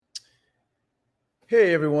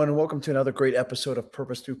Hey everyone, and welcome to another great episode of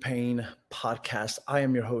Purpose Through Pain podcast. I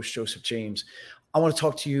am your host, Joseph James. I want to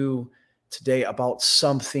talk to you today about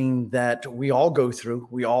something that we all go through.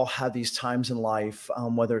 We all have these times in life,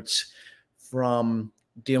 whether it's from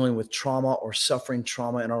dealing with trauma or suffering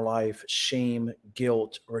trauma in our life, shame,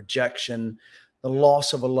 guilt, rejection, the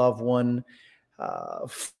loss of a loved one, uh,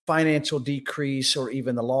 financial decrease, or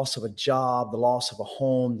even the loss of a job, the loss of a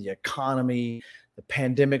home, the economy, the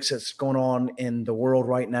pandemics that's going on in the world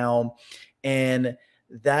right now. And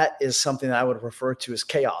that is something that I would refer to as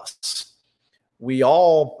chaos. We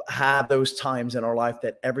all have those times in our life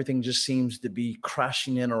that everything just seems to be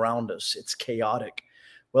crashing in around us. It's chaotic.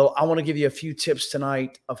 Well, I want to give you a few tips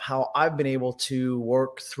tonight of how I've been able to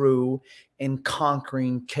work through and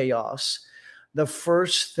conquering chaos. The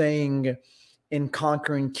first thing in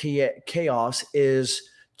conquering chaos is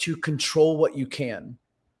to control what you can.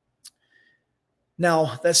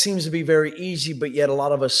 Now, that seems to be very easy, but yet a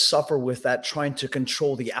lot of us suffer with that, trying to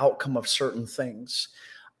control the outcome of certain things.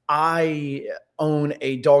 I own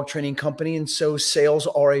a dog training company, and so sales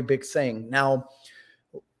are a big thing. Now,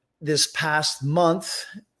 this past month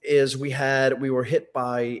is we were hit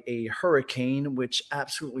by a hurricane which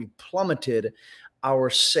absolutely plummeted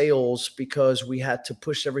our sales because we had to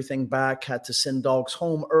push everything back, had to send dogs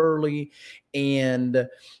home early, and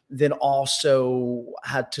then also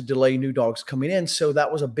had to delay new dogs coming in. So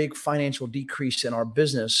that was a big financial decrease in our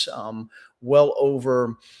business, well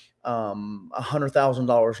over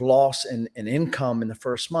 $100,000 loss in income in the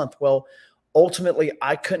first month. Well, ultimately,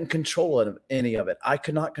 I couldn't control any of it. I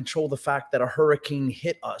could not control the fact that a hurricane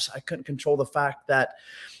hit us. I couldn't control the fact that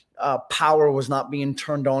power was not being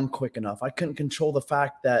turned on quick enough. I couldn't control the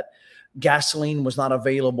fact that gasoline was not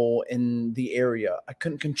available in the area. I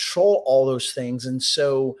couldn't control all those things. And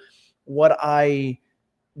so, what I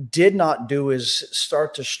did not do is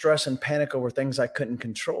start to stress and panic over things I couldn't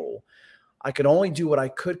control. I could only do what I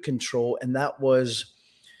could control, and that was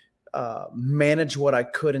manage what I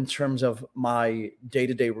could in terms of my day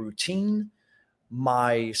to day routine,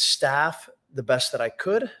 my staff the best that I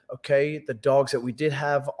could. Okay. The dogs that we did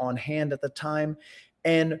have on hand at the time,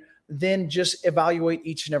 and then just evaluate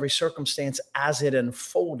each and every circumstance as it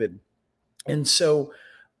unfolded. And so,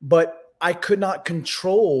 but I could not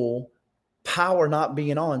control power not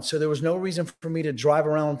being on. So there was no reason for me to drive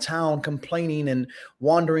around town complaining and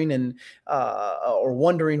wandering and or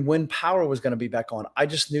wondering when power was going to be back on. I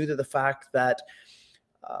just knew that the fact that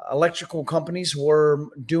electrical companies were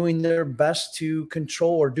doing their best to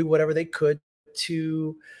control or do whatever they could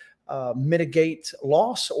to mitigate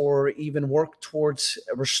loss or even work towards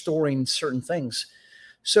restoring certain things.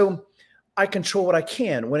 So I control what I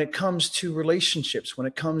can when it comes to relationships, when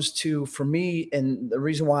it comes to, for me, and the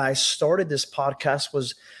reason why I started this podcast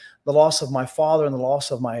was the loss of my father and the loss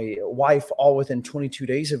of my wife, all within 22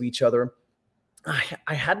 days of each other.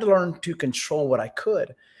 I had to learn to control what I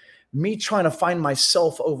could. Me trying to find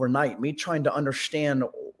myself overnight, me trying to understand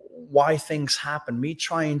why things happen, me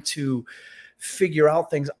trying to figure out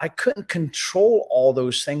things. I couldn't control all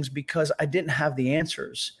those things because I didn't have the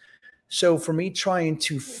answers. So for me trying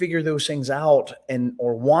to figure those things out and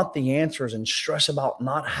or want the answers and stress about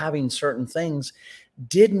not having certain things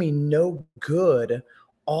did me no good.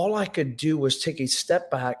 All I could do was take a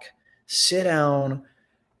step back, sit down,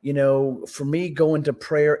 for me go into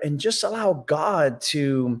prayer and just allow God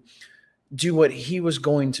to do what he was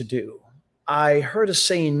going to do. I heard a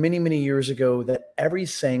saying many, many years ago that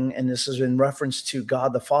everything, and this is in reference to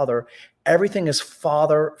God the Father, everything is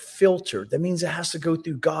Father filtered. That means it has to go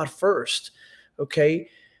through God first. Okay.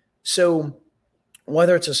 So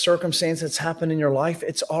whether it's a circumstance that's happened in your life,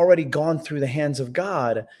 it's already gone through the hands of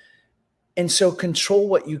God. And so control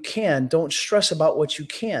what you can. Don't stress about what you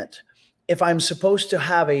can't. If I'm supposed to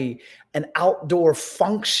have an outdoor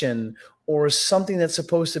function or something that's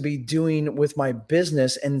supposed to be doing with my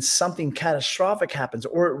business and something catastrophic happens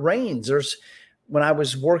or it rains, when I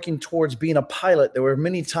was working towards being a pilot, there were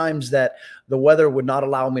many times that the weather would not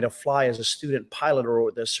allow me to fly as a student pilot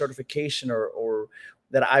or the certification or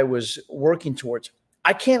that I was working towards.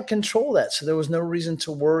 I can't control that. So there was no reason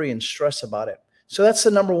to worry and stress about it. So that's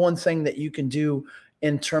the number one thing that you can do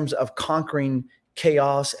in terms of conquering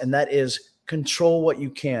chaos, and that is control what you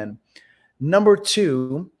can. Number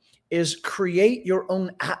two is create your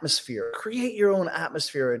own atmosphere. Create your own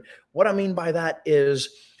atmosphere. And what I mean by that is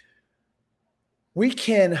we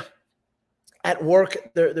can, at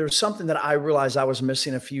work, there's something that I realized I was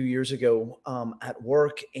missing a few years ago at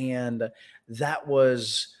work, and that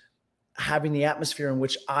was having the atmosphere in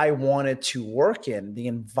which I wanted to work in, the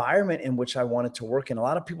environment in which I wanted to work in. A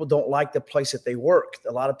lot of people don't like the place that they work.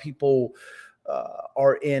 A lot of people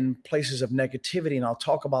are in places of negativity, and I'll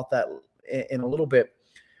talk about that in a little bit.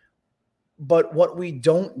 But what we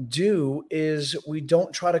don't do is we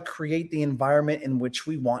don't try to create the environment in which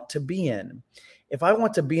we want to be in. If I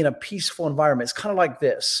want to be in a peaceful environment, it's kind of like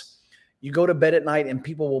this. You go to bed at night and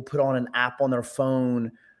people will put on an app on their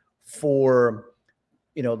phone for,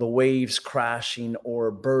 the waves crashing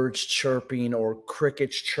or birds chirping or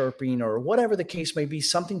crickets chirping or whatever the case may be,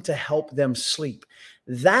 something to help them sleep.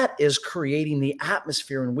 That is creating the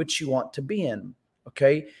atmosphere in which you want to be in.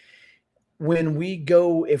 Okay. When we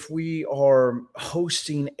go, if we are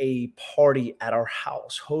hosting a party at our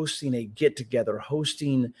house, hosting a get together,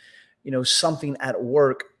 hosting, something at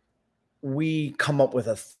work, we come up with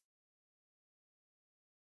a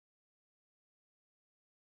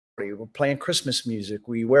we're playing Christmas music.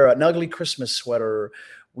 We wear an ugly Christmas sweater.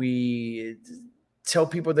 We tell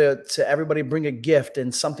people to everybody bring a gift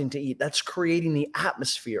and something to eat. That's creating the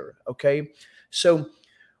atmosphere. Okay. So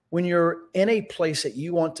when you're in a place that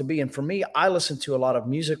you want to be, and for me, I listen to a lot of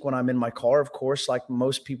music when I'm in my car, of course, like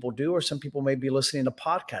most people do, or some people may be listening to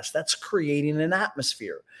podcasts. That's creating an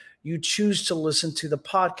atmosphere. You choose to listen to the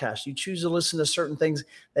podcast. You choose to listen to certain things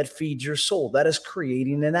that feed your soul. That is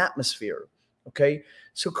creating an atmosphere. Okay.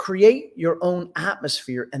 So create your own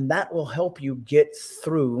atmosphere, and that will help you get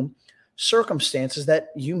through circumstances that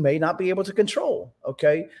you may not be able to control.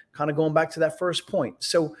 Okay. Kind of going back to that first point.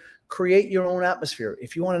 So create your own atmosphere.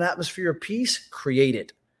 If you want an atmosphere of peace, create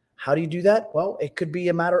it. How do you do that? Well, it could be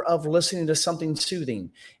a matter of listening to something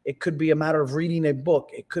soothing. It could be a matter of reading a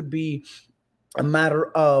book. It could be a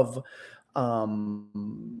matter of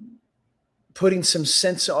putting some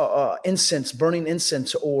incense, burning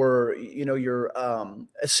incense, or your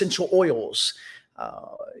essential oils.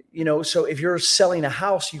 So if you're selling a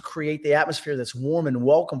house, you create the atmosphere that's warm and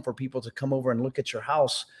welcome for people to come over and look at your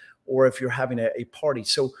house, or if you're having a party.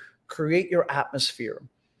 So create your atmosphere.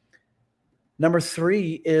 Number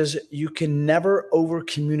 3 is you can never over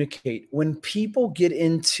communicate. When people get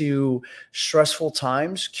into stressful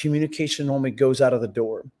times, communication normally goes out of the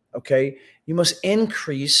door. Okay. You must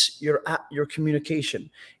increase your communication.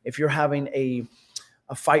 If you're having a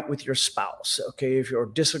fight with your spouse, okay, if you're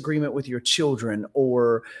disagreement with your children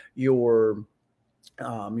or your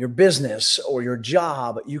business or your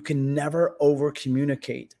job, you can never over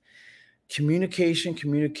communicate. Communication,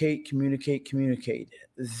 communicate, communicate, communicate.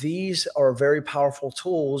 These are very powerful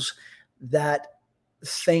tools that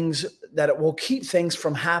it will keep things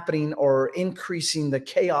from happening or increasing the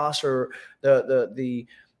chaos or the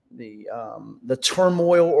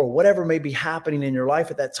turmoil or whatever may be happening in your life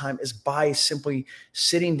at that time, is by simply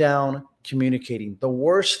sitting down, communicating. The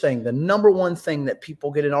worst thing, the number one thing that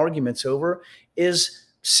people get in arguments over is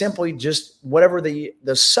simply just whatever the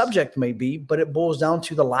subject may be, but it boils down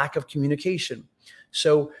to the lack of communication.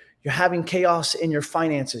 So you're having chaos in your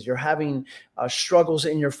finances. You're having struggles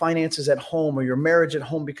in your finances at home, or your marriage at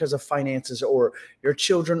home because of finances, or your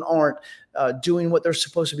children aren't doing what they're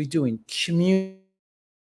supposed to be doing.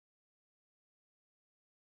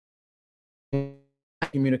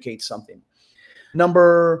 Communicate something.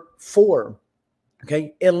 Number 4,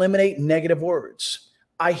 okay, eliminate negative words.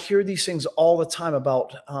 I hear these things all the time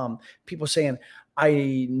about people saying,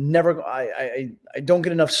 I don't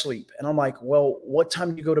get enough sleep. And I'm like, well, what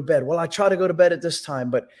time do you go to bed? Well, I try to go to bed at this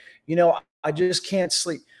time, but I just can't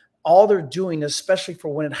sleep. All they're doing, especially for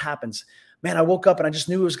when it happens, man, I woke up and I just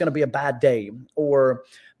knew it was going to be a bad day. Or,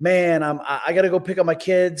 man, I got to go pick up my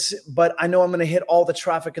kids, but I know I'm going to hit all the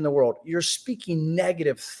traffic in the world. You're speaking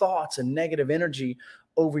negative thoughts and negative energy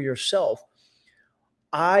over yourself.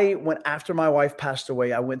 After my wife passed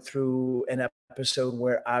away, I went through an episode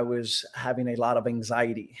where I was having a lot of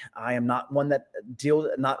anxiety. I am not one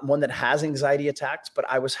that has anxiety attacks, but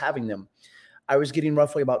I was having them. I was getting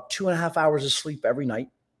roughly about 2.5 hours of sleep every night.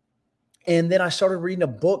 And then I started reading a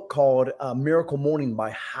book called Miracle Morning by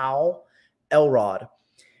Hal Elrod.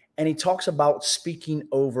 And he talks about speaking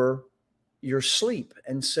over your sleep.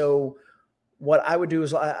 And so what I would do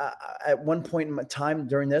is at one point in my time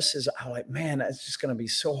during this is I'm like, man, it's just going to be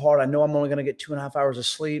so hard. I know I'm only going to get 2.5 hours of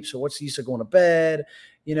sleep. So what's the use of going to bed?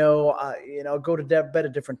 Go to bed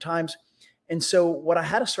at different times. And so what I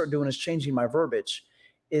had to start doing is changing my verbiage.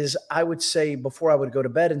 Is I would say before I would go to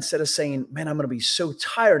bed, instead of saying, man, I'm going to be so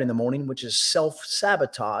tired in the morning, which is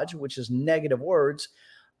self-sabotage, which is negative words,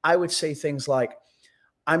 I would say things like,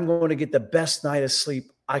 I'm going to get the best night of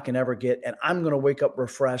sleep I can ever get. And I'm going to wake up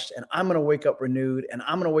refreshed, and I'm going to wake up renewed, and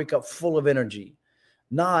I'm going to wake up full of energy.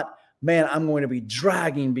 Not, man, I'm going to be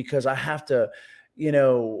dragging because I have to,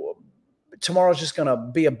 tomorrow's just going to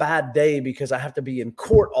be a bad day because I have to be in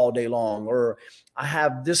court all day long, or I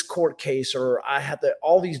have this court case, or I have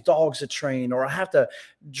all these dogs to train, or I have to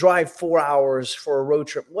drive 4 hours for a road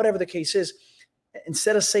trip, whatever the case is.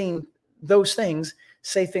 Instead of saying those things,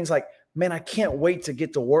 say things like, man, I can't wait to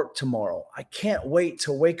get to work tomorrow. I can't wait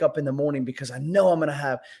to wake up in the morning because I know I'm going to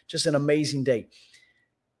have just an amazing day.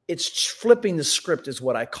 It's flipping the script is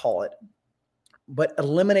what I call it. But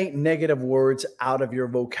eliminate negative words out of your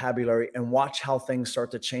vocabulary and watch how things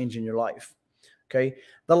start to change in your life. Okay.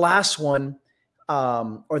 The last one,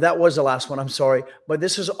 or that was the last one, I'm sorry, but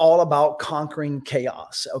this is all about conquering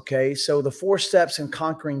chaos. Okay. So the 4 steps in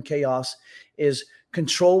conquering chaos is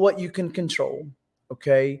control what you can control.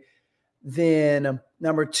 Okay. Then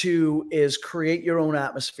number 2 is create your own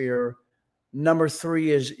atmosphere. Number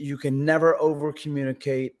 3 is you can never over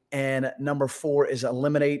communicate. And number 4 is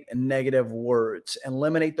eliminate negative words.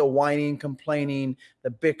 Eliminate the whining, complaining,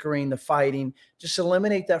 the bickering, the fighting. Just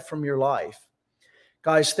eliminate that from your life.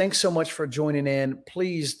 Guys, thanks so much for joining in.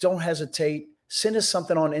 Please don't hesitate. Send us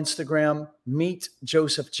something on Instagram. Meet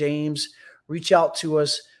Joseph James. Reach out to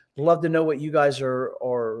us. Love to know what you guys are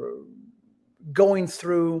going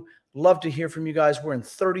through. Love to hear from you guys. We're in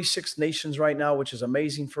 36 nations right now, which is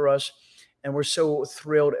amazing for us. And we're so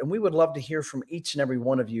thrilled. And we would love to hear from each and every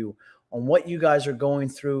one of you on what you guys are going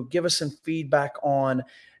through. Give us some feedback on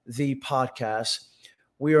the podcast.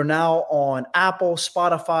 We are now on Apple,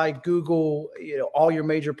 Spotify, Google, all your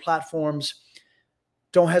major platforms.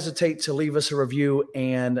 Don't hesitate to leave us a review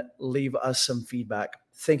and leave us some feedback.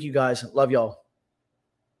 Thank you guys. Love y'all.